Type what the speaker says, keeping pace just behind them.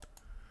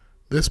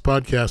This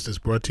podcast is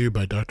brought to you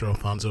by Dr.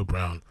 Alfonso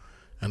Brown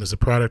and is a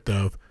product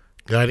of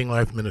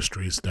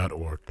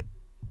guidinglifeministries.org.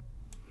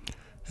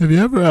 Have you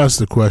ever asked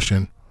the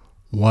question,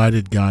 why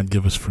did God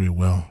give us free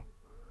will?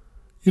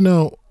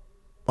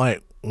 Why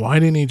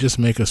didn't he just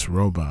make us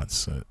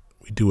robots?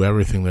 We do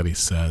everything that he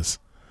says,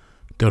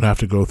 don't have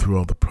to go through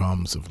all the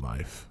problems of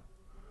life.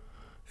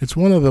 It's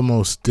one of the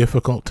most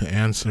difficult to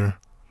answer,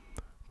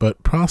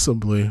 but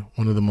possibly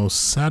one of the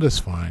most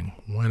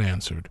satisfying, when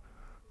answered,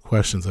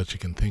 questions that you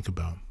can think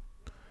about.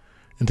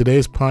 In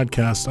today's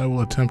podcast, I will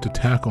attempt to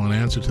tackle an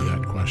answer to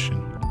that question,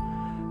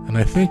 and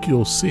I think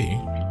you'll see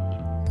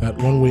that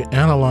when we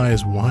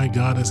analyze why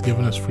God has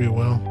given us free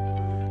will,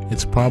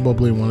 it's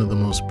probably one of the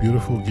most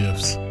beautiful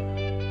gifts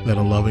that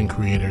a loving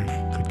creator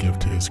could give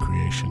to his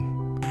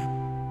creation.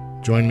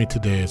 Join me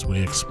today as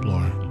we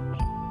explore,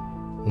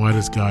 why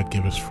does God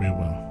give us free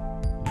will?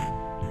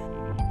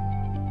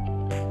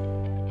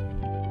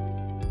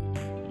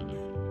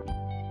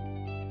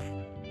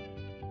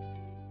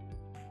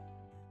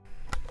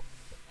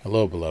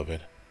 Hello,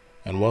 beloved,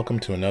 and welcome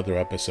to another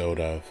episode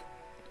of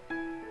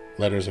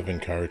Letters of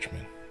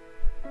Encouragement.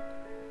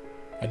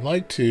 I'd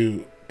like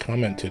to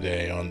comment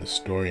today on the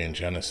story in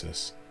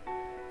Genesis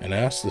and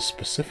ask the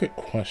specific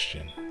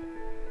question,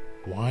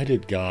 why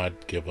did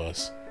God give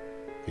us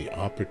the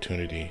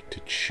opportunity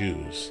to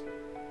choose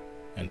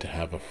and to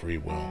have a free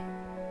will?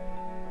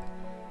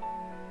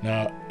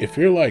 Now, if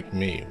you're like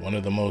me, one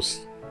of the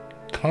most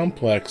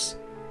complex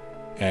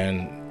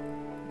and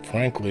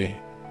frankly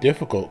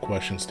difficult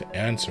questions to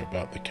answer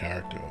about the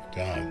character of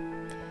God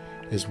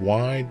is,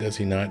 why does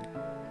he not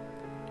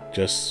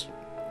just,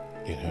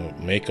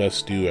 make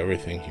us do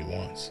everything he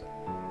wants?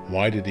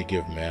 Why did he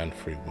give man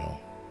free will?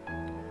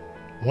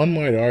 One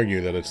might argue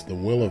that it's the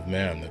will of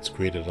man that's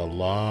created a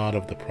lot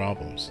of the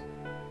problems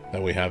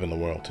that we have in the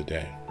world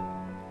today.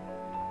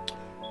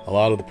 A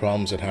lot of the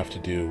problems that have to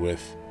do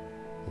with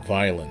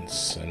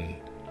violence and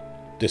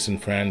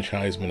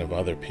disenfranchisement of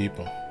other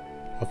people,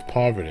 of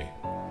poverty,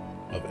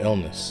 of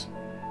illness.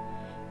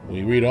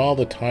 We read all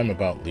the time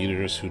about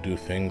leaders who do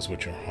things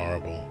which are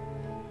horrible,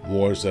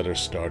 wars that are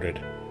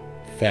started,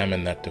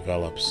 famine that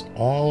develops,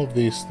 all of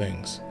these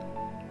things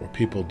where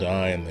people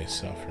die and they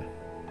suffer.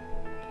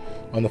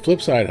 On the flip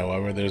side,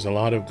 however, there's a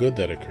lot of good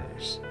that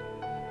occurs.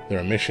 There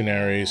are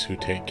missionaries who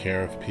take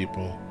care of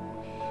people.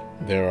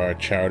 There are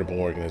charitable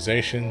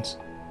organizations,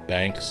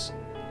 banks,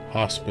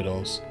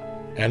 hospitals,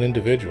 and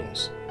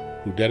individuals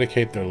who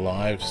dedicate their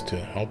lives to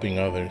helping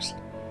others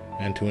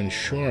and to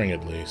ensuring,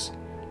 at least,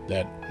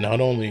 that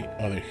not only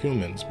other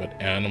humans, but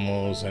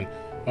animals and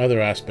other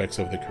aspects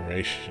of the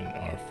creation,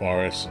 our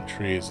forests and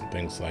trees and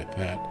things like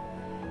that,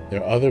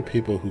 there are other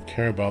people who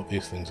care about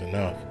these things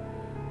enough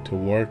to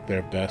work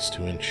their best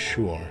to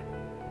ensure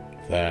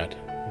that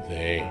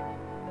they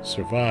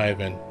survive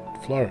and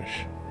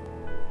flourish.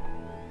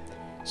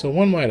 So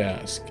one might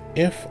ask,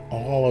 if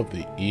all of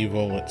the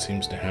evil that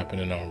seems to happen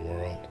in our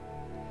world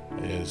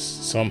is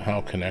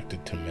somehow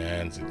connected to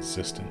man's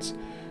existence,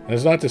 and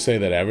it's not to say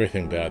that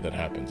everything bad that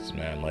happens is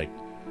man,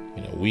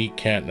 we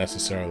can't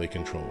necessarily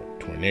control a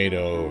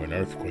tornado or an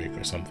earthquake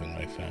or something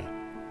like that.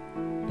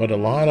 But a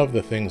lot of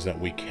the things that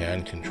we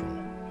can control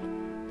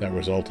that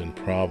result in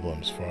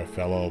problems for our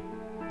fellow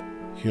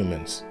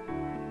humans,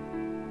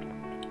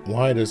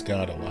 why does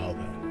God allow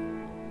that?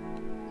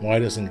 Why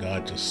doesn't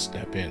God just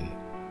step in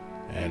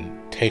and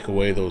take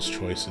away those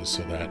choices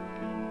so that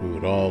we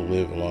would all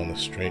live along the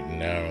straight and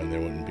narrow and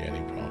there wouldn't be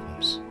any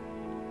problems?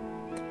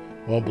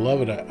 Well,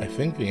 beloved, I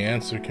think the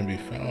answer can be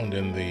found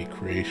in the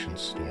creation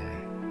story.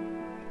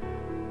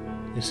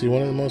 You see,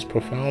 one of the most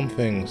profound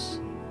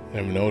things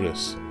I've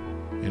noticed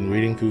in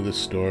reading through the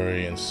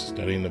story and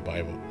studying the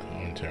Bible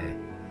commentary,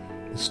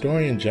 the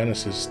story in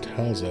Genesis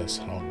tells us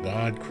how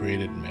God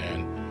created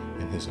man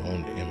in his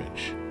own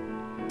image.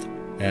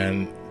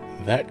 And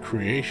that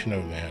creation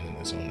of man in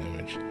his own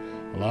image,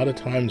 a lot of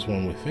times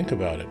when we think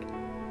about it,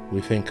 we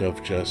think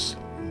of just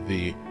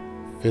the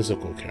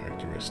physical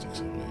characteristics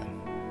of man.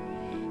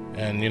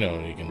 And, you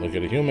can look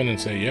at a human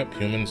and say, yep,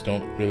 humans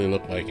don't really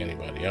look like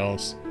anybody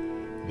else.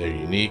 They're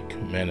unique,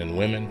 men and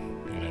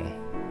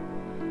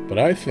women, But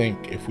I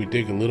think if we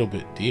dig a little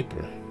bit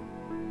deeper,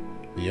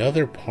 the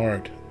other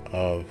part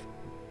of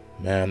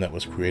man that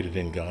was created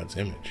in God's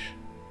image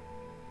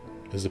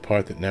is the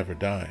part that never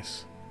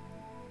dies,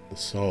 the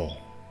soul,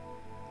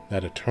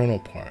 that eternal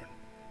part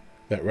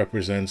that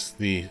represents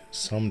the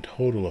sum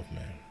total of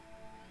man.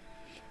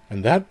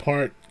 And that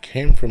part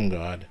came from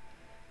God,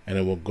 and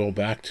it will go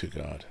back to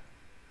God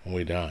when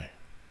we die.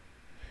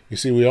 You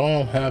see, we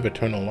all have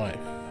eternal life.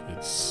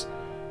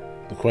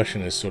 The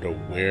question is sort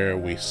of where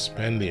we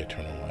spend the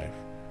eternal life.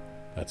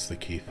 That's the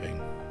key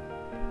thing.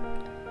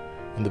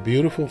 And the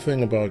beautiful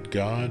thing about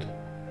God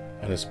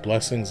and his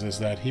blessings is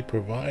that he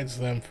provides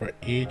them for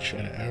each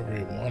and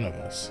every one of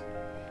us,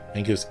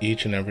 and gives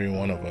each and every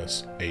one of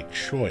us a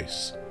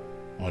choice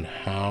on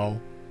how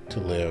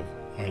to live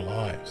our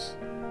lives.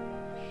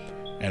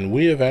 And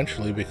we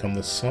eventually become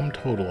the sum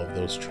total of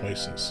those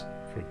choices,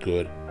 for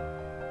good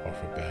or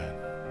for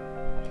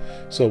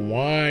bad. So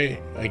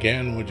why,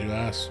 again, would you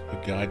ask,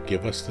 would God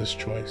give us this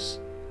choice?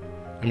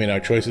 I mean, our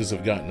choices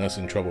have gotten us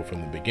in trouble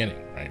from the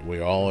beginning, right? We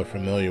all are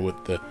familiar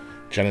with the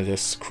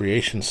Genesis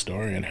creation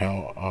story and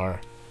how our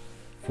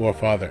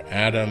forefather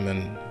Adam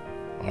and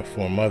our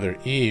foremother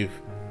Eve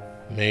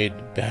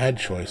made bad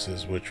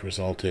choices, which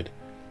resulted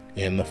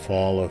in the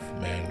fall of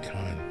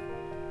mankind.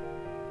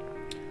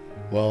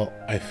 Well,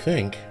 I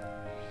think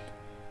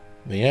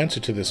the answer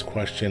to this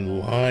question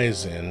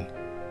lies in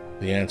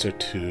the answer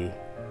to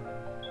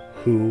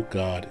who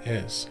God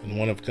is. And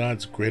one of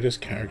God's greatest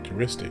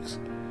characteristics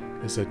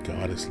is that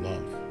God is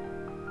love.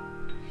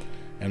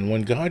 And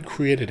when God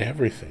created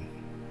everything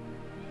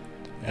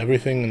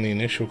in the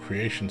initial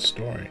creation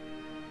story,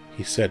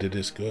 he said it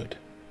is good.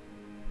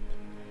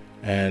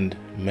 And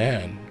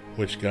man,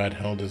 which God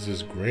held as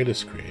his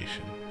greatest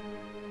creation,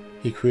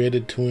 he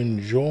created to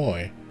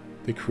enjoy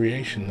the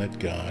creation that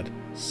God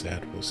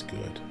said was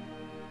good.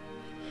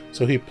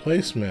 So he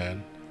placed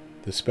man,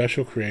 the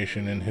special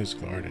creation, in his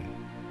garden,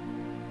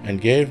 and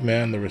gave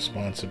man the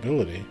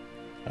responsibility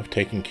of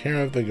taking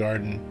care of the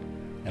garden,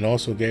 and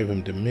also gave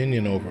him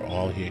dominion over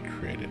all he had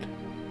created.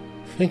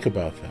 Think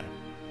about that.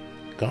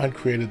 God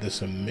created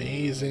this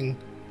amazing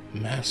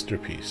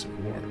masterpiece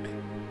of work,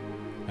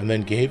 and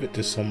then gave it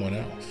to someone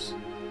else.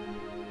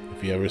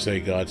 If you ever say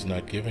God's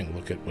not giving,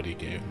 look at what he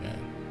gave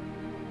man.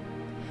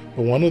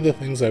 But one of the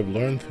things I've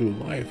learned through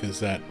life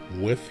is that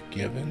with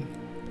giving,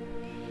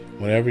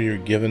 whenever you're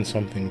given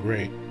something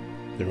great,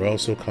 there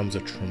also comes a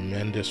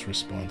tremendous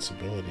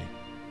responsibility.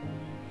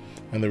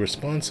 And the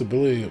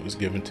responsibility that was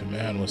given to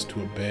man was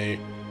to obey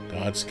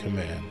God's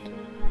command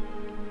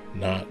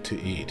not to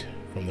eat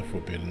from the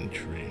forbidden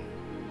tree.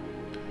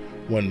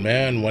 When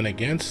man went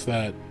against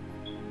that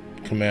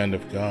command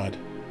of God,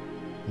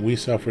 we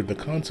suffered the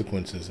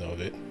consequences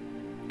of it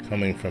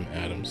coming from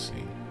Adam's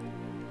seed.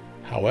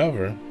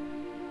 However,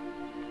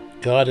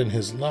 God in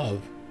his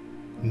love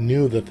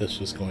knew that this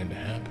was going to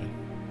happen.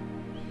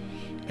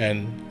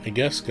 And I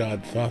guess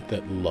God thought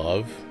that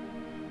love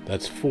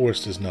that's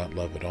forced is not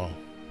love at all.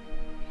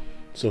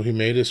 So he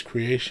made his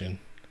creation,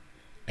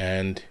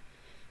 and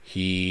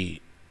he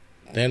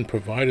then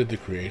provided the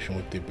creation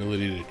with the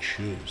ability to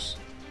choose.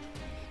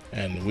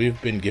 And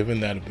we've been given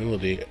that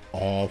ability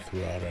all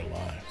throughout our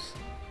lives.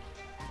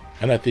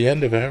 And at the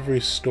end of every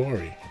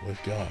story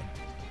with God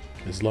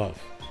is love.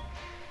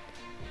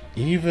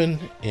 Even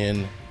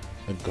in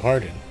the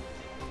garden,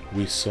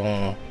 we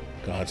saw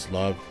God's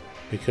love,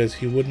 because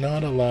he would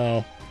not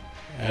allow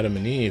Adam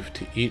and Eve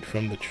to eat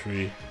from the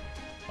tree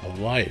of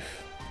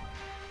life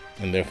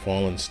in their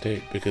fallen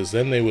state, because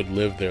then they would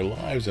live their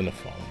lives in a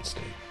fallen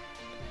state.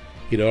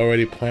 He'd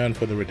already planned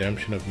for the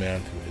redemption of man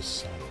through his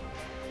Son.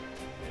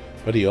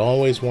 But he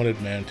always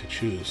wanted man to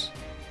choose.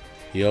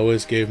 He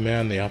always gave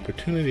man the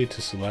opportunity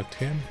to select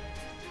him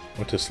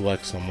or to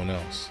select someone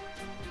else.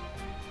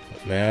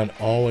 But man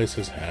always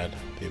has had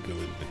the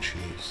ability to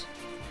choose.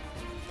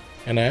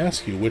 And I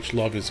ask you, which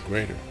love is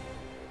greater?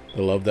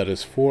 The love that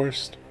is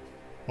forced,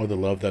 or the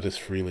love that is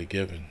freely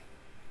given?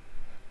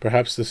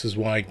 Perhaps this is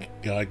why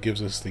God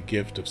gives us the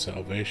gift of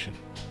salvation,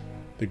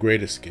 the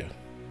greatest gift.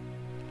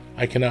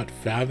 I cannot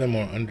fathom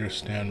or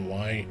understand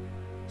why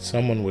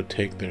someone would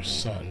take their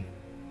son,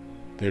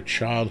 their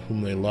child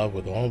whom they love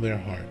with all their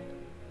heart,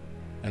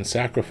 and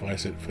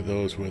sacrifice it for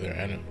those who are their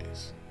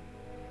enemies,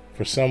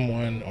 for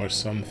someone or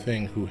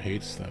something who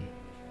hates them,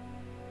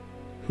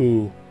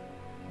 who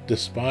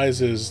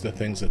despises the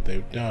things that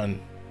they've done,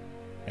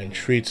 and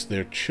treats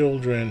their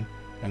children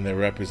and their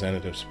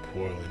representatives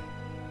poorly.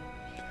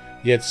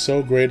 Yet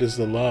so great is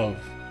the love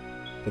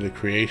for the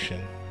creation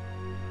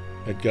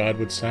that God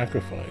would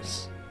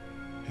sacrifice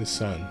his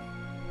Son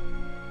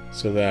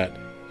so that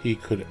he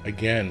could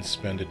again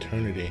spend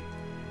eternity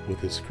with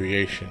his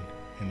creation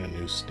in a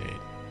new state.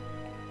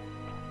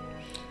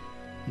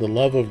 The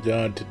love of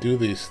God to do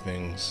these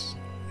things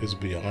is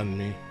beyond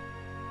me.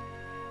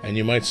 And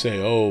you might say,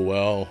 oh,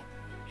 well,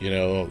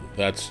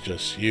 that's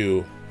just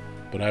you.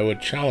 But I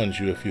would challenge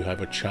you, if you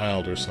have a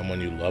child or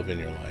someone you love in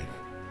your life,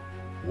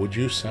 would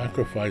you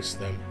sacrifice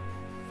them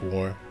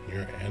for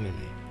your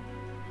enemy?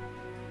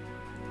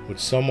 Would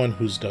someone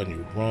who's done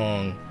you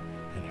wrong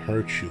and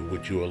hurt you,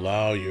 would you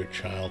allow your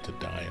child to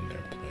die in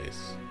their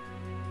place?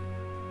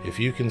 If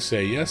you can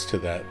say yes to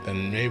that,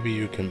 then maybe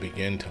you can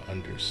begin to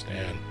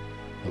understand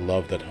the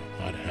love that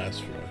God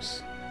has for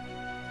us.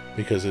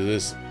 Because of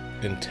this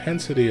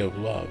intensity of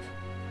love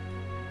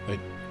that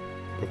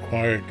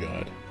required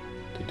God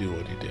to do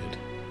what he did.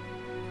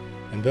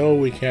 And though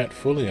we can't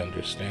fully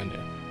understand it,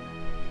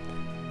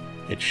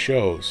 it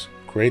shows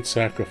great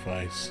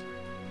sacrifice,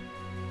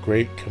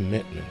 great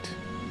commitment,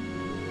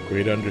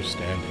 great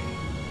understanding,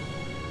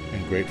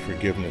 and great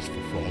forgiveness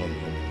for fallen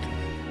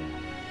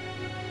humankind.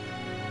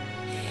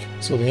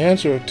 So the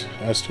answer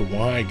as to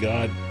why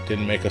God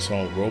didn't make us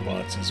all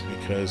robots is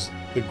because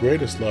the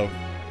greatest love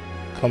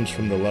comes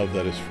from the love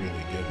that is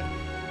freely given.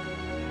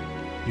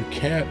 You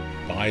can't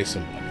buy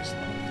somebody's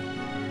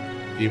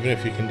love, even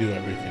if you can do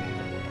everything in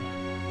the world.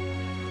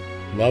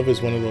 Love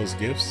is one of those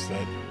gifts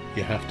that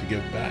you have to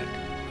give back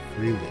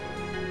freely.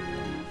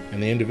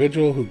 And the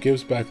individual who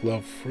gives back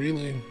love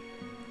freely,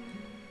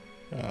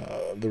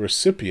 the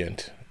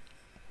recipient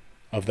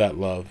of that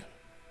love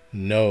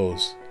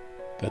knows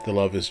that the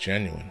love is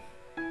genuine,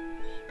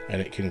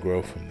 and it can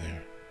grow from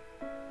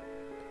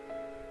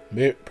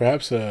there.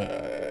 Perhaps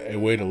a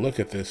way to look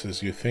at this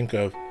is you think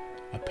of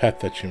a pet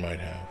that you might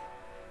have.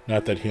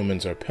 Not that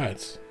humans are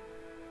pets,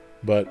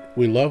 but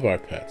we love our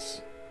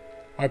pets.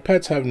 Our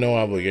pets have no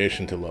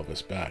obligation to love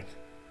us back,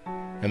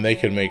 and they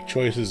can make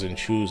choices and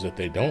choose that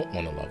they don't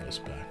want to love us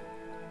back.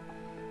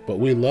 But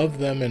we love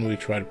them, and we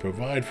try to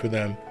provide for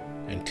them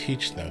and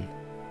teach them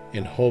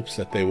in hopes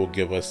that they will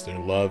give us their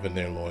love and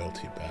their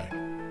loyalty back.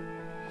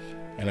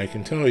 And I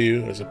can tell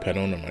you, as a pet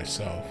owner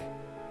myself,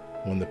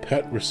 when the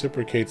pet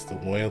reciprocates the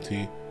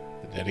loyalty,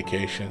 the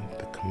dedication,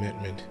 the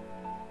commitment,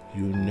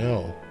 you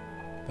know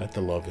that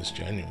the love is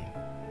genuine.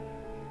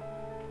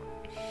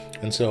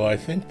 And so I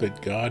think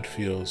that God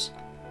feels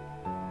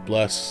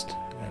blessed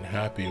and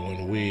happy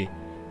when we,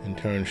 in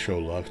turn, show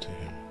love to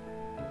Him.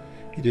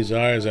 He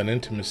desires that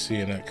intimacy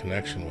and that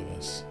connection with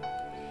us.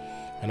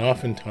 And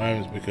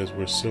oftentimes, because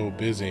we're so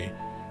busy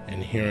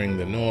in hearing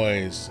the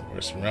noise of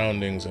our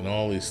surroundings and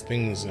all these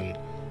things in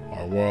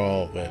our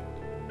world that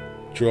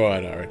draw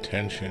at our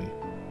attention,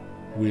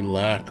 we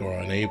lack or are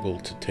unable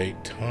to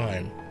take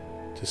time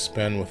to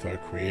spend with our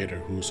Creator,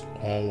 who's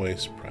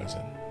always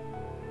present.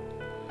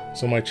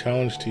 So my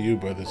challenge to you,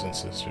 brothers and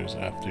sisters,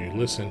 after you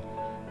listen to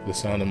the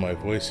sound of my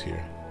voice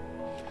here,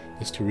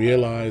 is to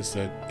realize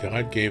that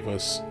God gave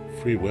us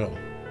free will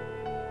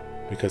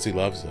because He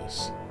loves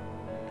us,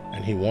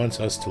 and He wants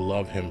us to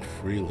love Him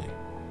freely,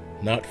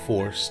 not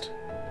forced,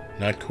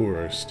 not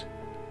coerced,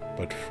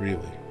 but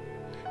freely.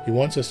 He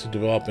wants us to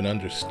develop an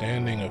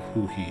understanding of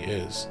who He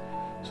is,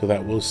 so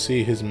that we'll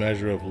see His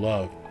measure of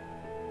love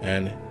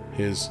and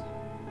His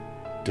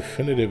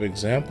definitive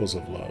examples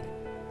of love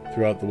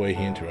throughout the way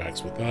He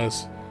interacts with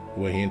us,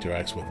 the way He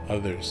interacts with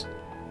others,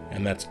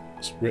 and that's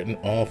written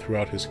all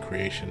throughout His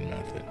creation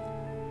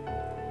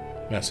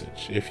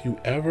message. If you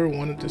ever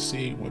wanted to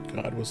see what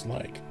God was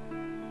like,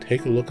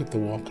 take a look at the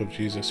walk of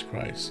Jesus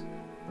Christ.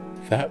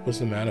 That was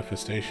the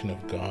manifestation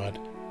of God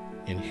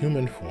in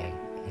human form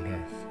on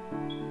earth.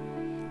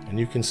 And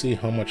you can see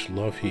how much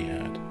love He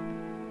had,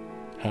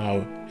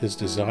 how His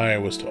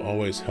desire was to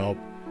always help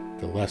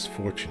the less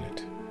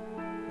fortunate,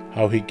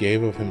 how He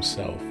gave of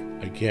Himself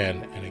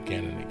again and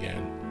again and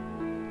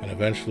again, and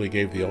eventually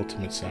gave the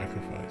ultimate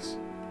sacrifice.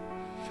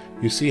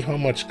 You see how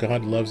much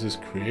God loves His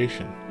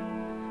creation,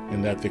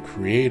 in that the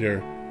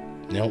Creator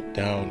knelt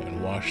down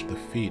and washed the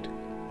feet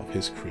of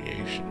His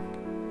creation.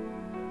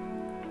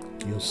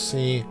 You'll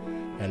see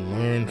and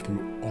learn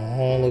through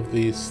all of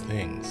these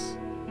things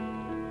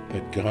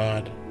that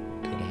God,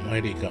 the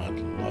Almighty God,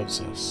 loves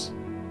us,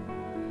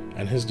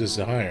 and His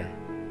desire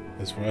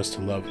is for us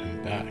to love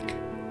Him back,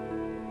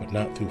 but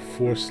not through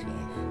forced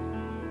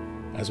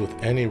love. As with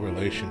any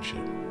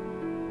relationship,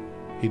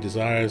 He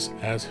desires,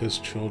 as His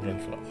children,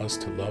 for us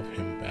to love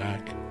Him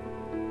back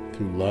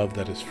through love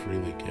that is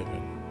freely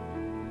given.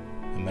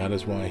 And that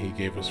is why He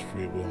gave us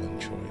free will and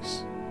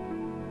choice.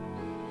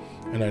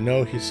 And I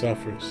know He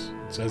suffers.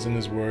 It says in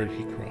His word,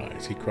 He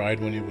cries. He cried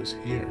when He was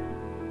here,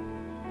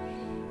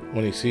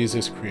 when He sees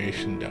His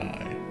creation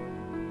die.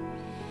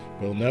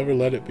 But He'll never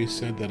let it be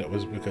said that it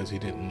was because He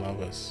didn't love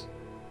us.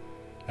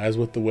 As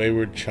with the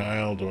wayward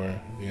child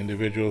or the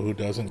individual who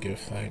doesn't give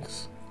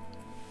thanks,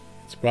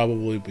 it's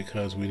probably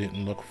because we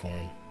didn't look for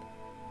Him,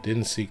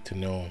 didn't seek to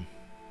know Him,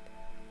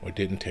 or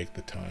didn't take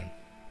the time.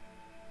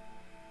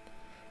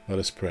 Let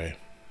us pray.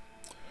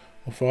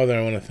 Well, Father,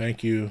 I want to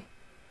thank You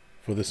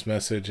for this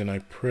message, and I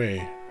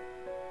pray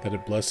that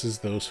it blesses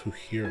those who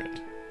hear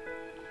it.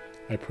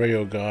 I pray,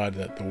 O God,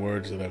 that the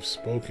words that I've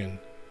spoken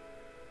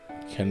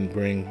can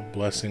bring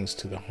blessings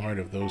to the heart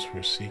of those who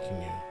are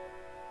seeking You,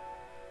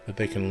 that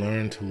they can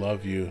learn to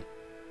love You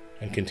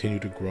and continue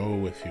to grow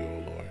with You,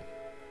 O Lord.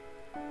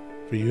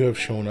 For You have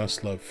shown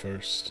us love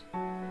first,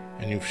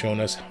 and You've shown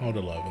us how to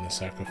love in the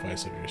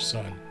sacrifice of Your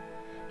Son,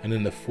 and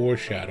in the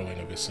foreshadowing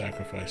of His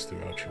sacrifice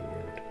throughout Your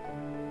word.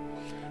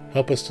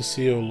 Help us to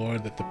see, O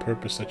Lord, that the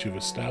purpose that You've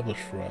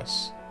established for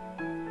us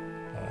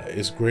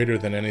is greater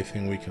than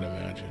anything we can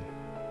imagine.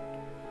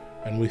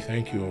 And we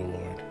thank You, O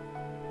Lord,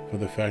 for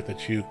the fact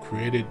that You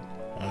created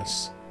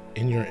us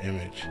in Your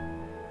image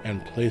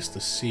and placed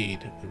the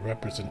seed, the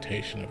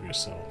representation of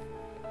Yourself,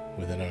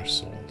 within our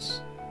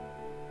souls,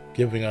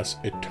 giving us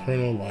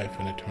eternal life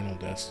and eternal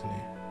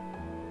destiny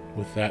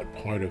with that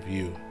part of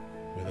You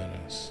within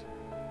us.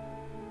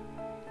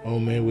 Oh,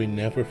 may we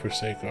never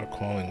forsake our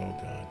calling, O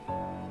God.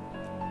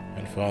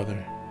 And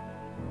Father,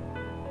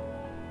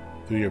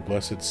 through Your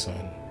blessed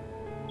Son,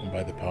 and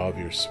by the power of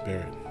Your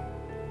Spirit,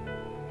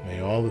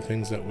 may all the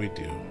things that we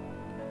do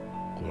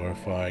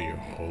glorify Your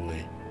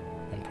holy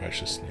and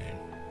precious name.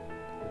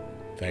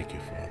 Thank You,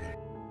 Father.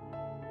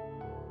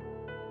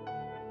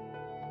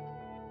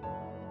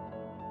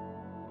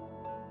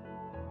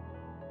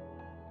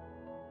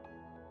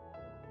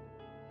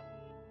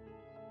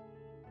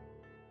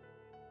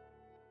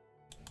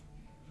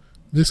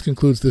 This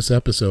concludes this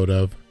episode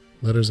of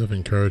Letters of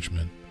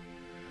Encouragement.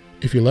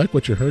 If you like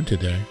what you heard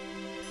today,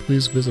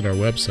 please visit our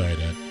website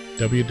at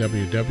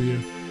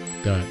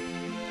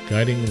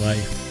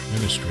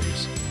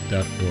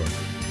www.guidinglifeministries.org.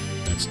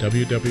 That's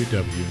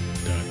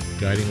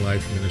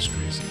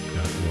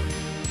www.guidinglifeministries.org.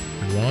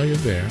 And while you're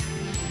there,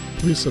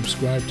 please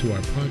subscribe to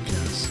our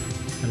podcast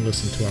and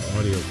listen to our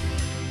audio blog.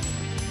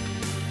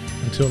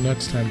 Until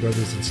next time,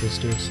 brothers and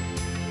sisters,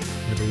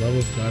 may the love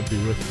of God be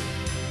with you,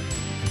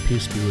 and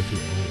peace be with you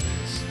always.